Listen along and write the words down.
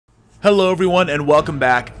Hello everyone and welcome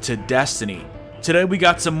back to Destiny. Today we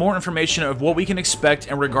got some more information of what we can expect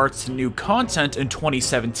in regards to new content in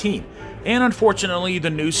 2017. And unfortunately, the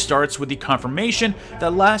news starts with the confirmation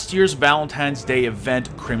that last year's Valentine's Day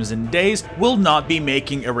event, Crimson Days, will not be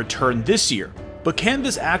making a return this year. But can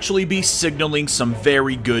this actually be signaling some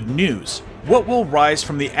very good news? What will rise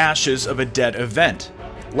from the ashes of a dead event?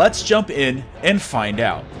 Let's jump in and find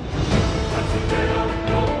out.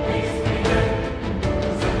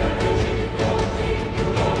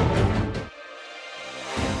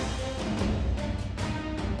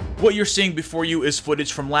 What you're seeing before you is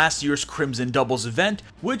footage from last year's Crimson Doubles event,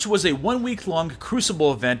 which was a 1-week-long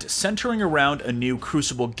Crucible event centering around a new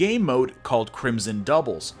Crucible game mode called Crimson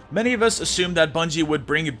Doubles. Many of us assumed that Bungie would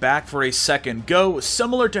bring it back for a second go,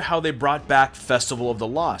 similar to how they brought back Festival of the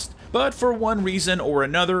Lost. But for one reason or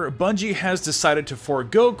another, Bungie has decided to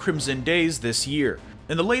forego Crimson Days this year.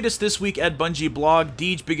 In the latest This Week at Bungie blog,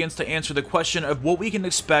 Deej begins to answer the question of what we can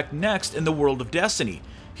expect next in the world of Destiny.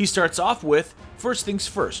 He starts off with, first things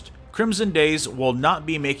first, Crimson Days will not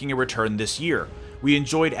be making a return this year. We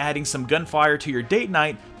enjoyed adding some gunfire to your date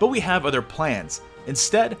night, but we have other plans.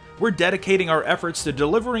 Instead, we're dedicating our efforts to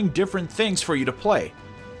delivering different things for you to play.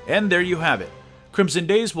 And there you have it. Crimson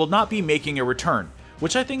Days will not be making a return,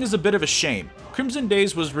 which I think is a bit of a shame. Crimson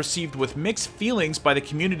Days was received with mixed feelings by the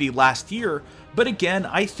community last year, but again,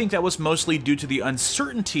 I think that was mostly due to the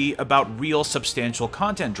uncertainty about real substantial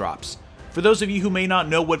content drops. For those of you who may not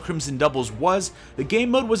know what Crimson Doubles was, the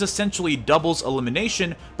game mode was essentially doubles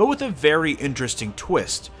elimination, but with a very interesting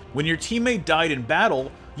twist. When your teammate died in battle,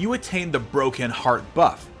 you attained the Broken Heart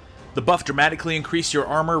buff. The buff dramatically increased your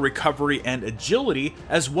armor, recovery, and agility,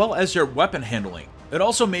 as well as your weapon handling. It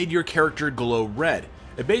also made your character glow red.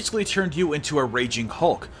 It basically turned you into a Raging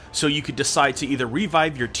Hulk, so you could decide to either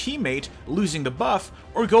revive your teammate, losing the buff,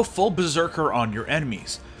 or go full berserker on your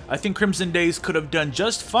enemies. I think Crimson Days could have done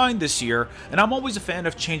just fine this year, and I'm always a fan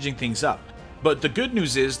of changing things up. But the good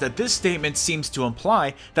news is that this statement seems to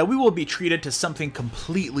imply that we will be treated to something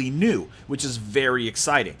completely new, which is very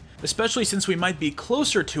exciting, especially since we might be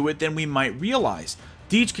closer to it than we might realize.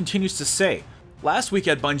 Deej continues to say, last week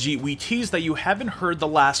at Bungie, we teased that you haven't heard the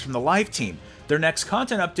last from the live team. Their next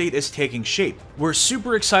content update is taking shape. We're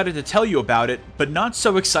super excited to tell you about it, but not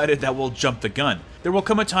so excited that we'll jump the gun. There will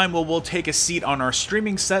come a time where we'll take a seat on our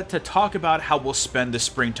streaming set to talk about how we'll spend the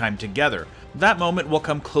springtime together. That moment will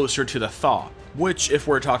come closer to the thaw, which, if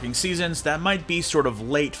we're talking seasons, that might be sort of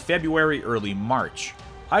late February, early March.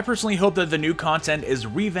 I personally hope that the new content is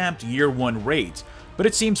revamped Year 1 raids, but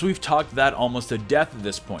it seems we've talked that almost to death at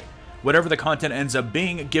this point. Whatever the content ends up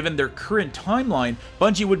being, given their current timeline,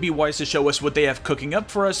 Bungie would be wise to show us what they have cooking up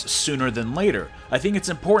for us sooner than later. I think it's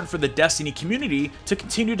important for the Destiny community to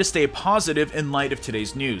continue to stay positive in light of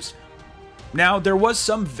today's news. Now, there was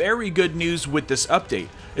some very good news with this update.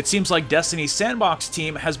 It seems like Destiny's Sandbox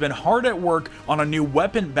team has been hard at work on a new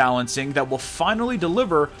weapon balancing that will finally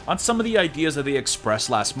deliver on some of the ideas that they expressed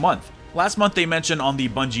last month. Last month they mentioned on the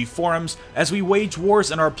Bungie forums, as we wage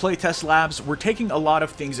wars in our playtest labs, we're taking a lot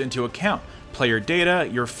of things into account. Player data,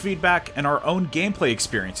 your feedback, and our own gameplay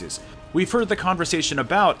experiences. We've heard the conversation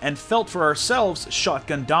about and felt for ourselves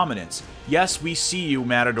shotgun dominance. Yes, we see you,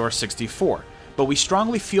 Matador 64, but we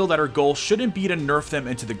strongly feel that our goal shouldn't be to nerf them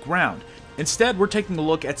into the ground. Instead, we're taking a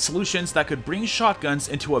look at solutions that could bring shotguns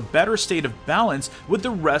into a better state of balance with the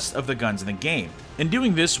rest of the guns in the game. In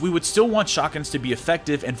doing this, we would still want shotguns to be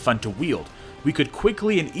effective and fun to wield. We could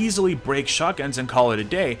quickly and easily break shotguns and call it a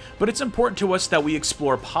day, but it's important to us that we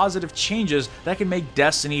explore positive changes that can make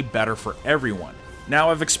Destiny better for everyone.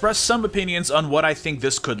 Now, I've expressed some opinions on what I think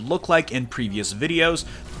this could look like in previous videos,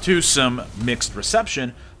 to some mixed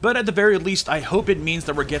reception, but at the very least I hope it means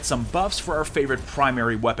that we'll get some buffs for our favorite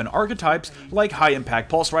primary weapon archetypes like high impact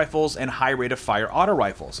pulse rifles and high rate of fire auto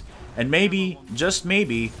rifles. And maybe, just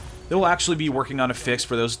maybe, they'll actually be working on a fix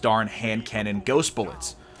for those darn hand cannon ghost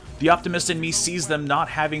bullets. The optimist in me sees them not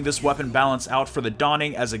having this weapon balance out for the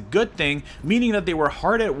Dawning as a good thing, meaning that they were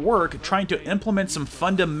hard at work trying to implement some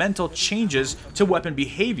fundamental changes to weapon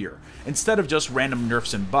behavior, instead of just random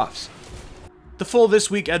nerfs and buffs. The full This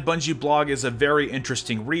Week at Bungie blog is a very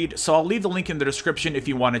interesting read, so I'll leave the link in the description if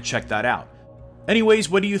you want to check that out. Anyways,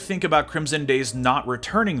 what do you think about Crimson Days not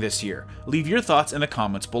returning this year? Leave your thoughts in the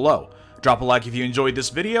comments below. Drop a like if you enjoyed this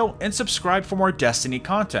video, and subscribe for more Destiny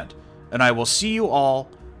content. And I will see you all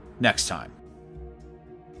next time.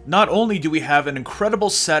 Not only do we have an incredible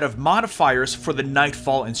set of modifiers for the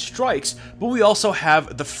Nightfall and Strikes, but we also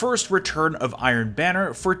have the first return of Iron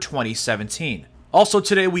Banner for 2017. Also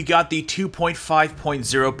today we got the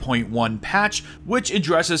 2.5.0.1 patch, which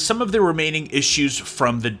addresses some of the remaining issues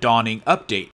from the Dawning update.